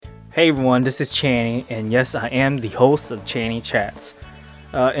Hey everyone, this is Channy, and yes, I am the host of Channy Chats.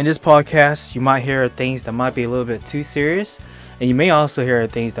 In this podcast, you might hear things that might be a little bit too serious, and you may also hear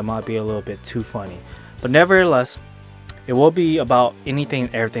things that might be a little bit too funny. But nevertheless, it will be about anything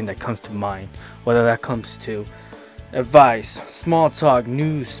and everything that comes to mind, whether that comes to advice, small talk,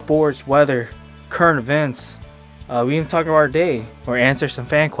 news, sports, weather, current events. We even talk about our day or answer some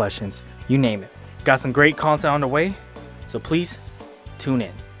fan questions, you name it. Got some great content on the way, so please tune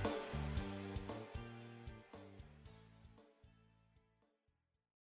in.